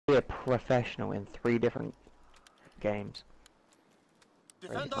a professional in 3 different games.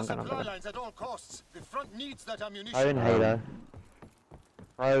 Defend our supply lines at all costs. The front needs that ammunition. Pro in Halo.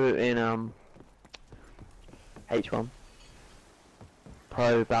 Pro in H1.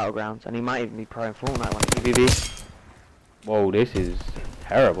 Pro Battlegrounds, and he might even be pro in Fortnite when PvP. Whoa, this is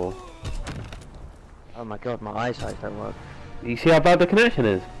terrible. Oh my god, my eyesight don't work. You see how bad the connection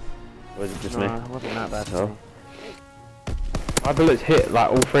is? Or is it just me? No, it wasn't that bad. No. My bullets hit like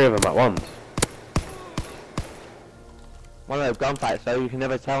all 3 of them at once. One of those gunfights though, you can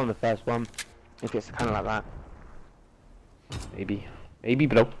never tell in the first one if it's kind of like that. Maybe,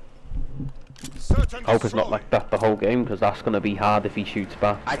 bro. Hope it's not like that the whole game, because that's gonna be hard if he shoots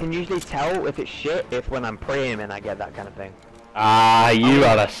back. I can usually tell if it's shit if when I'm pre-aiming I get that kind of thing. Ah, you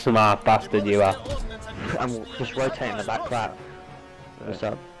are a smart bastard, you are. I'm just rotating the back flap. What's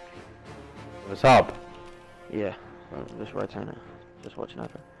up? What's up? Yeah, just rotating it. Just watching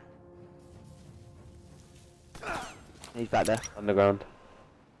over. He's back there. Underground.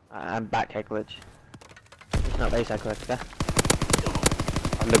 I'm back head glitch. It's not base head glitch there.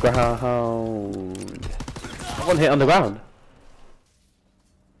 Underground. I want to hit underground.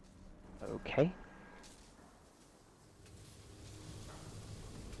 Okay.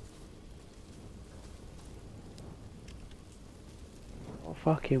 What a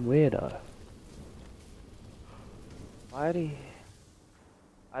fucking weirdo. Why did he...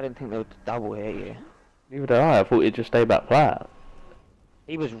 I didn't think they would double hit you. Neither did I thought he'd just stay back flat.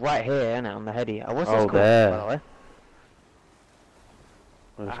 He was right here, innit, on the heady. What's this Oh, called, there. by the way?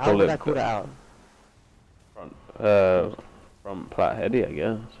 Let's How call would it I call it out? Front plat heady, I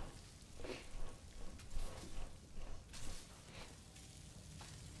guess.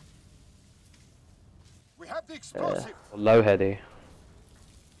 We have the explosive. Or low heady.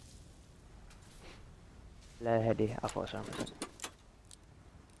 Low heady. I thought so.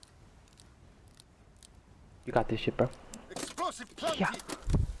 You got this shit, bro. Explosive planted. Yeah.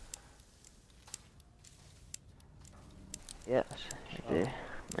 Yes, I do.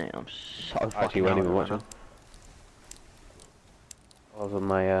 Man, I'm so fucking Actually, wasn't even out watching. I was on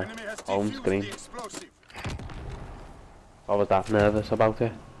my Enemy has home defused screen. the explosive. I was that nervous about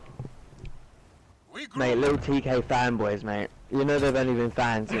it. We group. Mate, little TK fanboys, mate. You know they've only been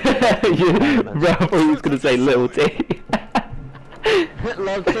fans since Bro, I thought he was gonna say little T.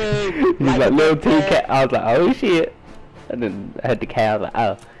 Little T! He's like little T cat. I was like, oh shit. And then I had the cat. I was like,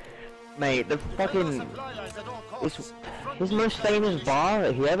 oh. Mate, the Defend our fucking... supply lines at all costs. It's, The front his needs most that famous ammunition. bar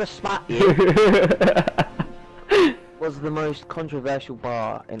that he ever spat you was the most controversial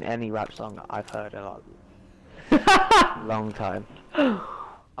bar in any rap song I've heard in a long time.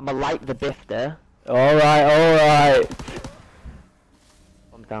 I'ma like the biff there. Alright.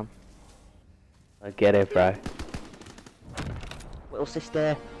 Calm down. I get it, bro. Little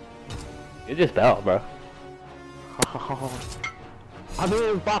sister. You're just better, bro. I'm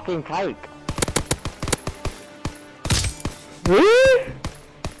eating fucking cake.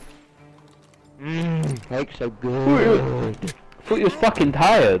 Cake's so good. I thought you was fucking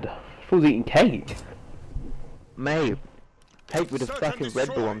tired. I thought you was eating cake. Mate, cake with a fucking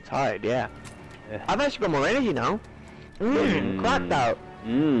Red Bull, I'm tired, yeah. Yeah. I've actually got more energy now. Cracked out.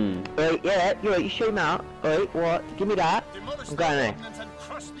 Wait, yeah, you shoot me out. Wait, what? Give me that. Demolish I'm going the there. ordnance and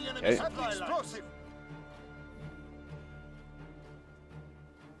crush the Okay. enemy's supply lines. Explosive.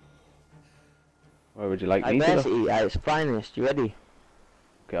 Where would you like me to go? Diversity at its finest, you ready?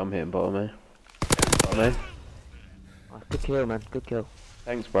 Okay, I'm hitting bottom, eh? Bottom, eh? Oh, good kill, man, good kill.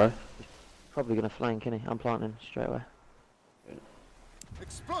 Thanks, bro. Probably gonna flank, innit? I'm planting straight away.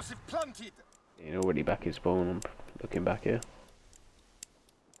 Explosive planted. You're already back in spawn. I'm looking back here.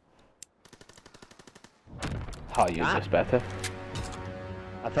 Oh, you're just better.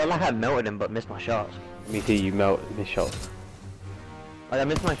 I felt like I melted him but missed my shots. Let me see you melt this shot. Like I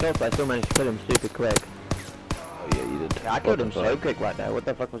missed my shots but I still managed to kill him super quick. Oh yeah, you did. Yeah, I killed him so quick right there. What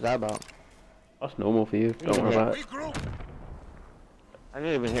the fuck was that about? That's normal for you. Don't worry about We it. group. I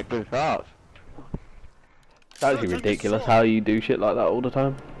didn't even hit good shots. It's actually ridiculous how you do shit like that all the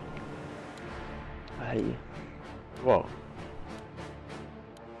time. I hate you. What?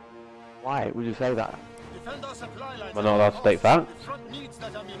 Why would you say that? Defend our supply lines. Am I not allowed to state that? facts? The front needs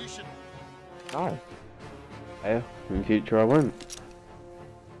that ammunition. No. Yeah, in future I won't.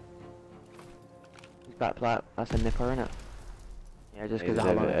 He's back flat. That's a nipper, innit? Yeah, just because Naded I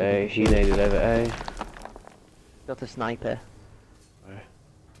over want A. to He naded over A. got a sniper. Where?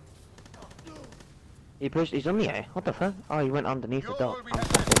 He pushed. He's on the A. What the fuck? Oh, he went underneath the Your dot. will be I'm had.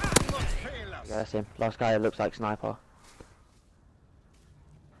 snapping. Do not fail us. Yeah, that's him. Last guy looks like sniper.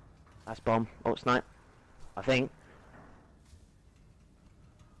 That's bomb. Oh, snipe. I think.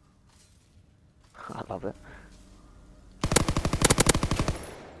 I love it.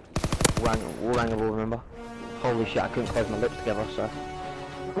 Wall-bangable, remember? Holy shit, I couldn't close my lips together, so...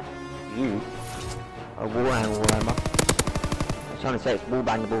 A wall-bangable, remember? I was trying to say it's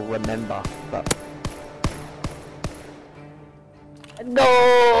wall-bangable, remember, but...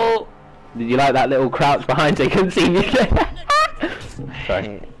 No! Did you like that little crouch behind so you couldn't see me?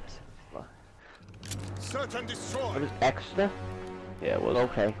 Sorry. Search and destroy. What is extra? Yeah, it was.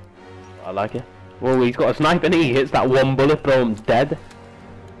 Okay. I like it. Well, he's got a sniper and he hits that one bullet, bro, I'm dead.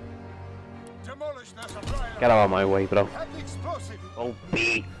 Demolish their supply line. Get out of my way, bro. Have the explosive. Oh,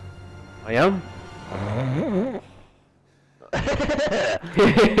 B. I am?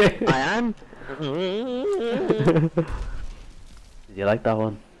 I am? Did you like that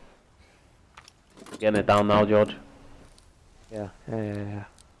one? Getting it down now, George. Yeah. Down.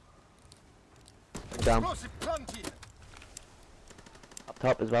 Explosive planted. Up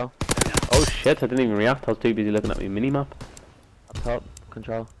top as well. Oh shit, I didn't even react, I was too busy looking at my minimap. Up top.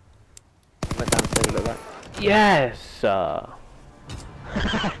 Control. Went down to look like Yes! Go.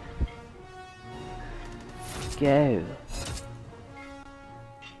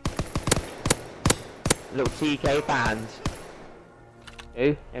 Little TK fans.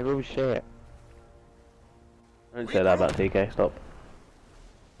 Who? Hey, real shit. Don't say that about TK, stop.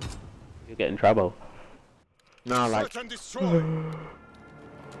 You'll get in trouble. No, like... Search and destroy.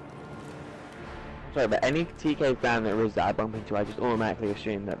 Sorry, but any TK fan that is that I bump into, I just automatically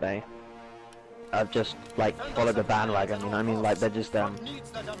assume that they have just, like, followed the bandwagon, you know what I mean? Like, they're just, Front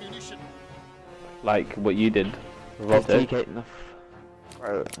needs that ammunition. Like what you did. With There's Optic. TK... No,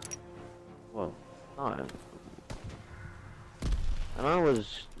 bro, Well, no. And I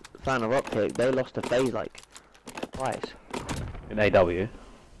was a fan of Optic, they lost to FaZe, like, twice. in AW.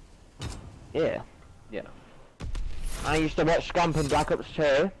 Yeah. Yeah. I used to watch Scump and Black Ops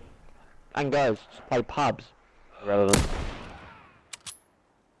 2 and Ghosts play pubs. Irrelevant.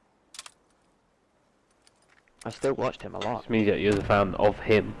 I still watched him a lot. This means that you're a fan of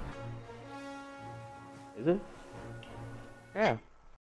him. Is it? Yeah.